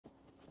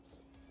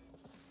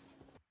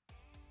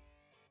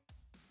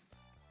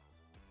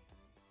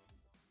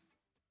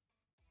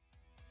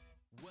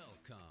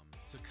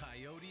to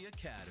Coyote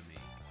Academy.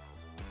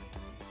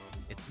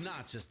 It's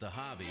not just a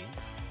hobby,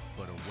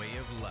 but a way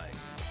of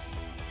life.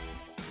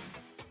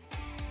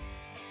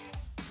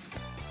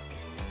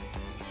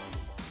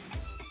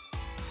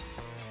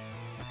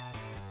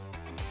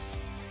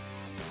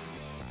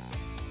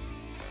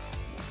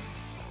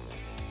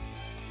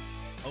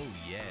 Oh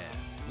yeah,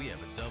 we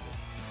have a double.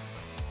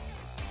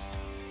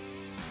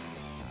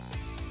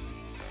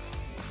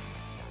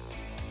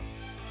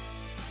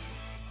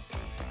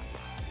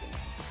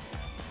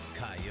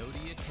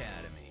 Coyote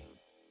Academy.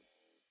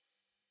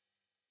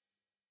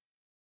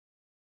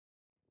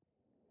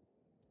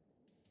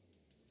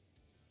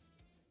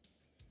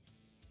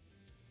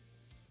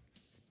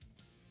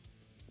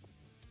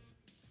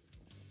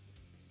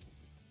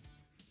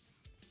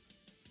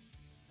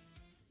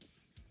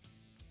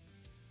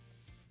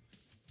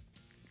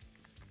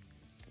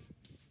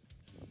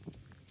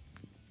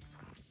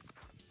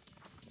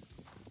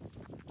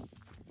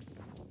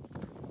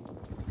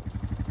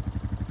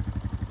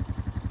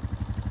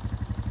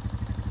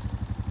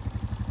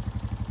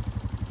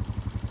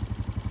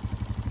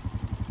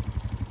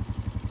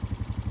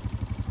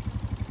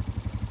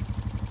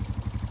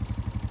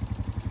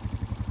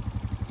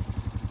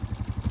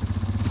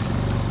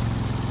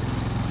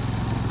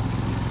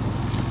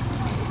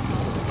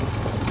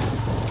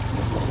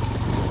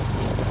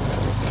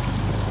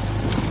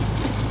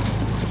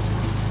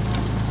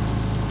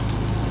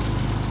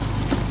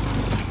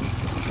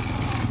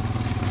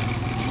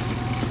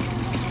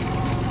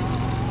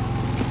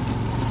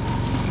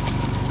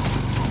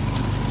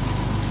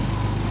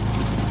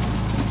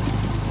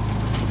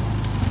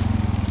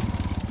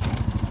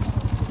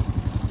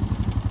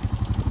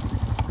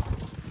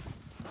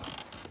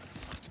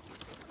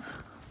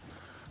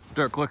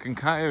 Dark looking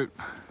coyote.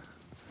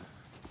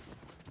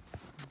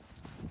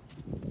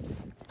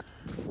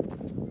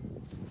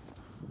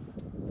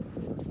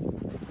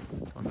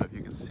 Don't know if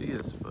you can see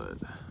us, but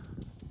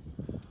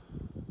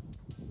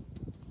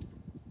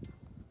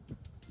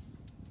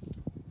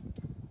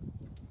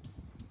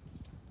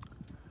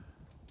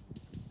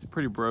it's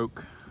pretty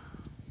broke,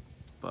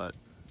 but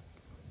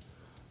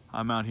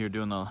I'm out here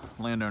doing the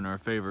landowner a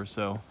favor,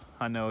 so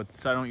I know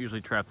I don't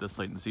usually trap this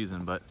late in the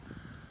season, but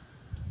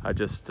I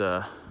just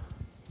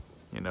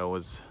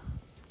was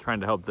trying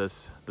to help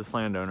this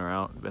landowner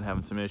out. Been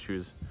having some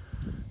issues.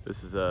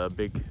 This is a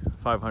big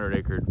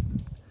 500-acre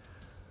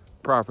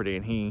property,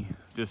 and he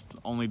just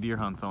only deer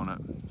hunts on it.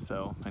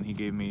 So, and he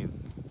gave me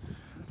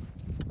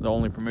the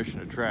only permission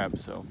to trap.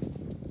 So,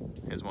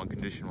 his one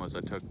condition was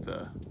I took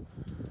the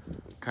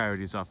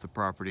coyotes off the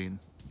property and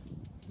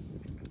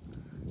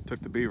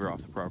took the beaver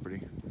off the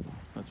property.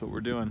 That's what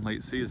we're doing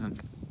late season.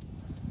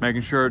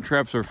 Making sure our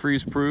traps are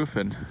freeze-proof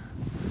and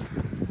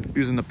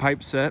using the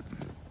pipe set.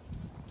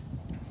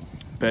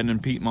 Bedding in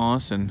peat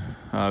moss, and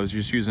I was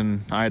just using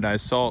iodized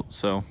salt.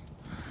 So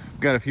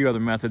got a few other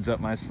methods up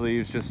my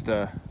sleeves, just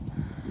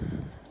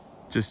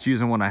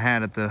using what I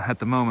had at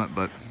the moment,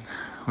 but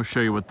we'll show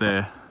you what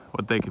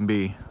they can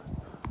be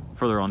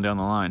further on down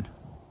the line.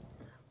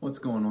 What's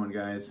going on,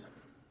 guys?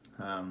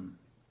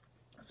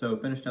 So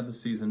finished out the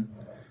season.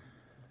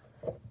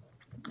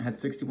 I had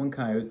 61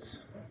 coyotes,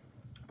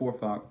 4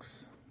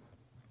 fox,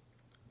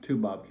 2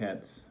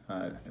 bobcats.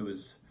 It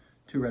was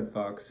 2 red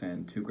fox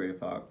and 2 gray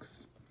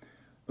fox.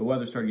 The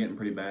weather started getting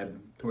pretty bad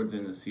towards the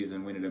end of the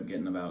season. We ended up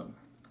getting about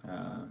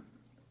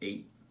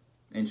 8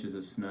 inches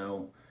of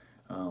snow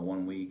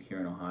 1 week here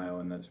in Ohio,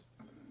 and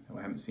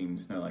I haven't seen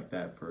snow like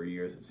that for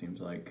years, it seems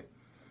like.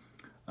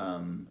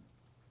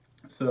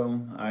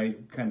 So I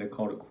kind of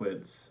called it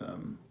quits.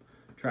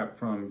 Trapped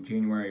from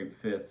January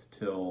 5th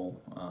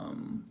till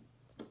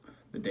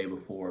the day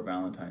before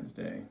Valentine's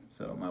Day.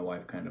 So my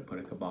wife kind of put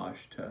a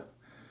kibosh to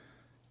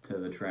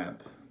the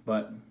trap,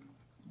 but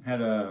had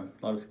a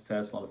lot of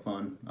success, a lot of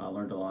fun. I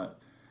learned a lot.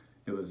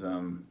 It was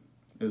a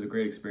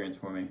great experience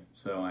for me.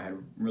 So I had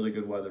really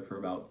good weather for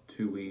about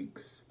 2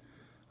 weeks.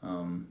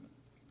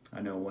 I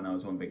know when I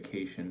was on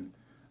vacation,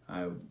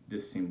 I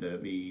just seemed to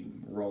be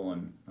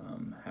rolling,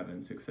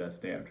 having success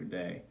day after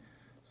day.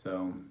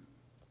 So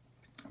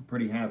I'm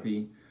pretty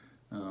happy,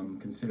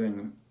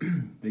 considering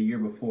the year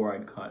before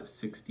I'd caught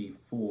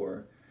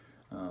 64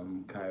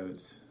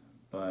 coyotes,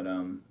 but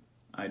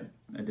I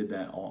did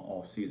that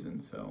all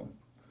season. So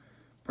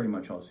pretty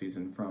much all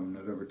season from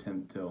November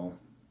 10th till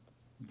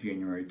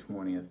January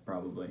 20th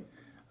probably.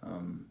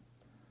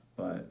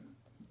 But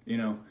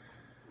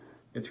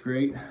it's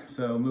great.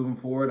 So moving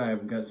forward,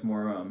 I've got some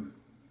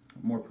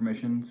more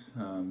permissions.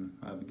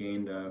 I've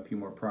gained a few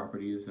more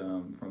properties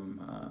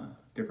from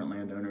different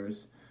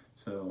landowners,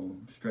 so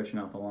stretching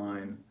out the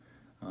line.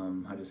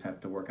 I just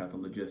have to work out the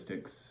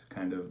logistics,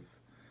 kind of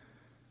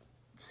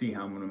see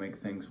how I'm going to make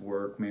things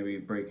work, maybe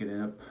break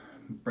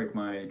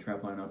my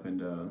trap line up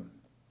into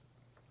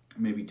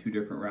maybe 2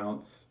 different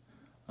routes,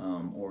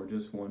 or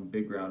just one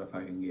big route if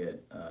I can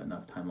get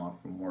enough time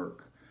off from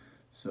work.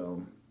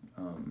 So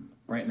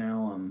right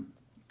now I'm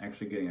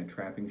actually getting a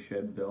trapping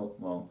shed built.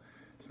 Well,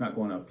 it's not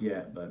going up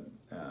yet, but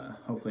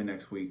hopefully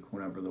next week,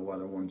 whenever the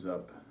weather warms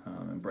up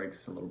and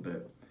breaks a little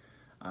bit,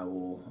 I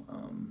will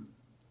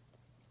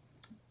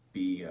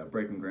be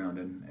breaking ground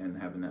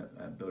and having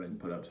that building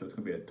put up. So it's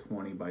going to be a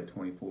 20 by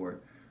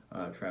 24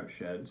 trap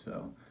shed.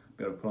 So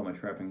be able to put all my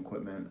trapping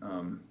equipment,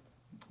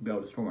 be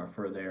able to store my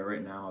fur there.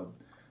 Right now I've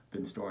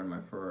been storing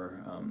my fur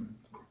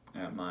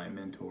at my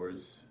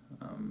mentor's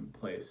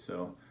place.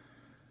 So,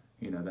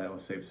 you know, that will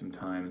save some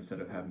time.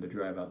 Instead of having to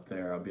drive out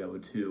there, I'll be able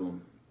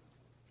to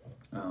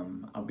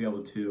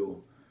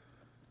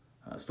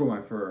store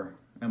my fur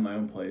at my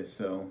own place.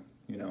 So,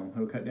 you know,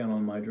 it'll cut down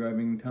on my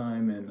driving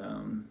time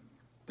and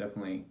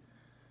definitely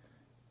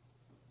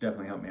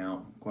help me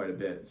out quite a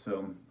bit.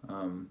 So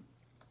I'm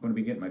going to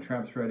be getting my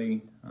traps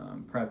ready,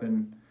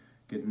 prepping,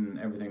 getting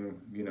everything,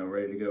 you know,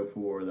 ready to go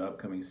for the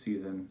upcoming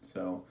season.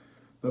 So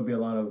there'll be a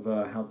lot of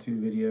how-to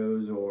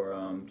videos or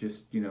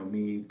just, you know,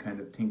 me kind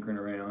of tinkering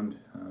around,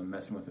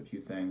 messing with a few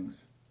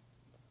things.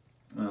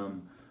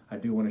 I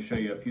do want to show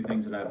you a few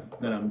things that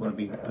I'm going to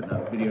be putting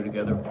a video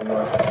together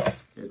for.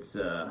 It's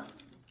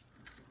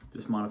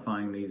just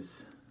modifying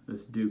this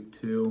Duke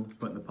 2,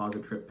 putting the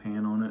Positrip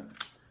pan on it,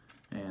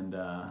 and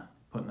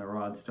putting the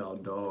rod style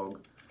dog.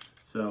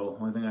 So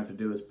only thing I have to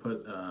do is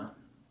put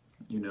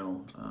you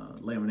know,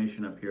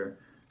 lamination up here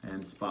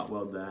and spot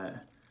weld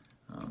that.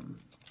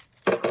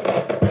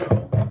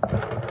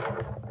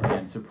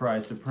 And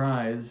surprise,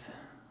 surprise,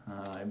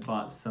 I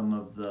bought some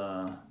of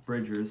the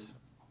Bridgers,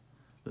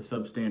 the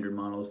substandard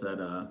models that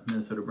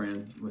Minnesota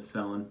brand was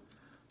selling.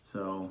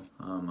 So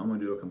I'm going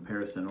to do a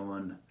comparison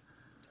on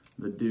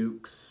the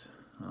Dukes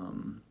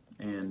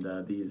and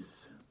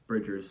these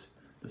Bridgers,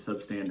 the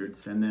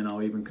substandards, and then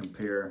I'll even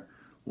compare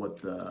what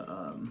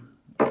the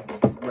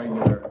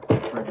regular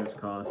Bridgers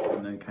cost,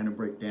 and then kind of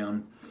break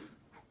down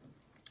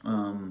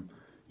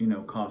you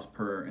know, cost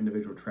per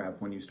individual trap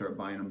when you start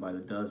buying them by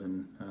the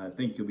dozen. I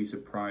think you'll be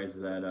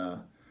surprised that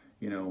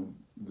you know,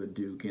 the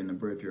Duke and the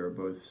Bridger are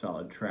both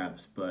solid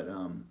traps, but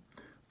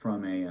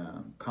from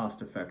a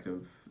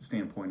cost-effective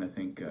standpoint, I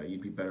think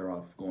you'd be better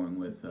off going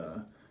with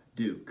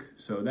Duke.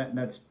 So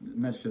that's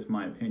just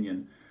my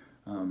opinion,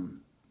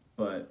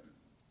 but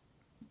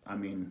I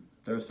mean,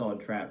 they're a solid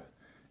trap.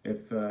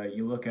 If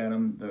you look at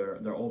them,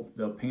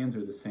 the pans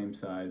are the same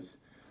size,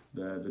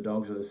 the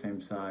dogs are the same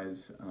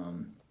size,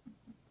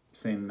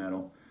 same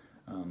metal.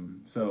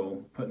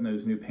 So putting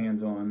those new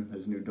pans on,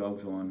 those new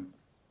dogs on,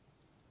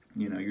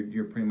 you know,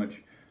 you're pretty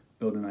much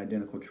building an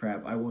identical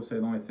trap. I will say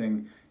the only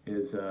thing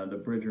is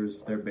the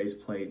Bridgers, their base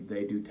plate,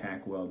 they do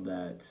tack weld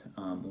that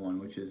one,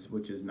 which is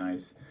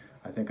nice.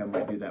 I think I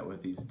might do that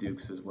with these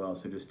Dukes as well.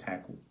 So just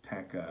tack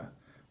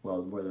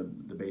weld where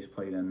the base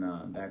plate and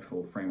the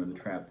actual frame of the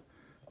trap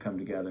come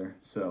together.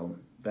 So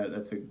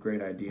that's a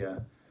great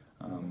idea.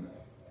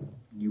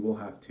 You will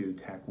have to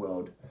tack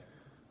weld.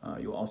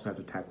 You'll also have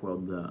to tack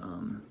weld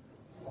the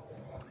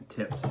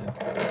tips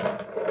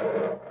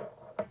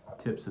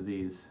of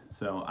these.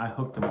 So I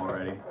hooked them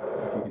already,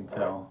 if you can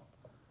tell.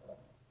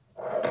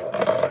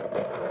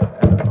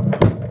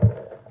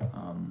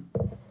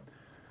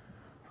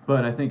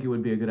 But I think it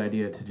would be a good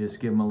idea to just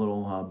give them a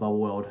little bubble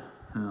weld,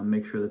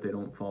 make sure that they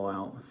don't fall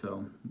out.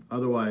 So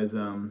otherwise,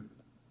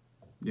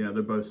 you know,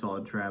 they're both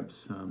solid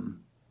traps.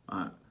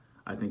 I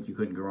think you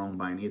couldn't go wrong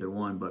buying either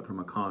one, but from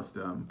a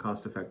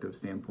cost-effective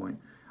standpoint,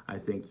 I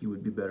think you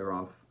would be better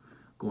off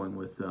going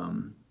with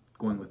the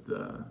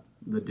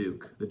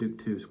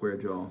Duke 2 square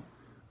jaw.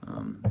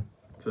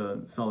 It's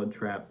a solid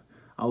trap.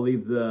 I'll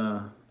leave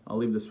the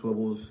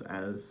swivels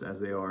as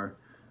they are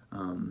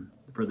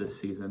for this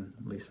season,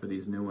 at least for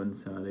these new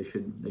ones. They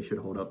should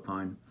hold up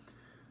fine.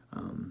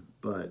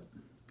 But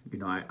you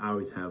know, I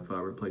always have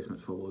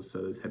replacement swivels,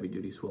 so those heavy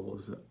duty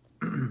swivels.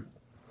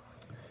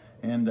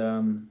 And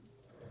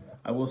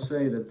I will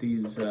say that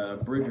these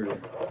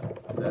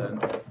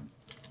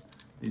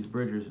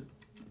Bridgers,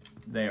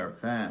 they are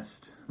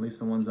fast. At least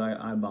the ones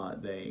I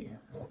bought, they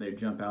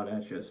jump out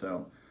at you.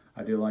 So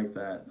I do like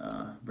that.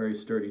 Very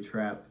sturdy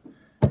trap,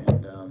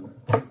 and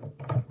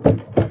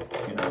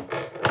you know,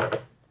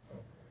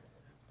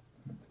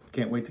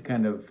 can't wait to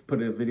kind of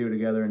put a video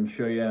together and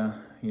show you,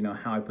 you know,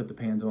 how I put the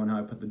pans on, how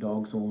I put the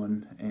dogs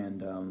on,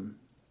 and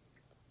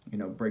you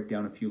know, break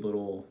down a few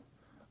little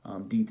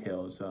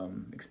details,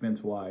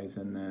 expense-wise,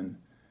 and then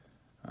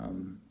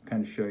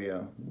kind of show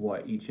you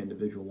what each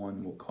individual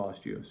one will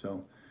cost you.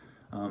 So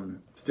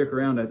stick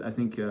around. I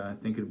think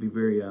it'll be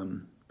very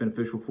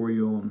beneficial for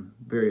you,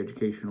 very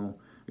educational,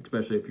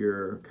 especially if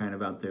you're kind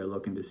of out there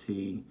looking to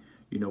see,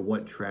 you know,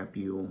 what trap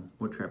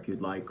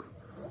you'd like,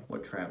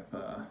 what trap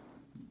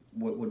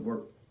what would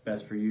work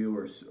best for you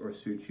or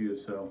suit you.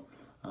 So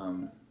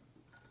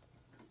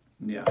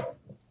yeah,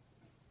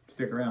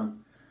 stick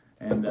around,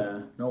 and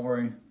don't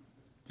worry,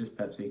 just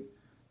Pepsi.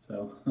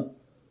 So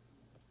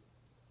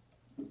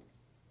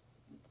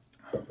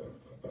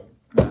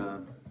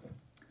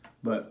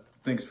but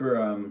thanks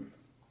for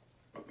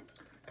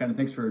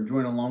thanks for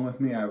joining along with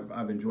me.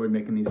 I've enjoyed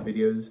making these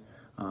videos.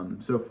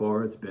 So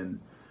far it's been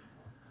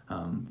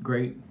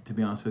great, to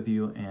be honest with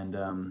you. And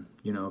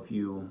you know, if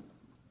you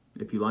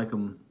like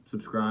them,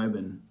 subscribe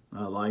and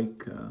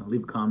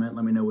leave a comment.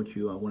 Let me know what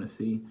you want to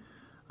see.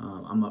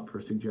 I'm up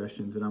for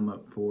suggestions, and I'm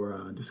up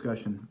for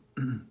discussion.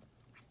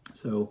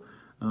 So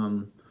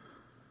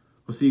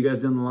We'll see you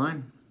guys down the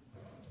line.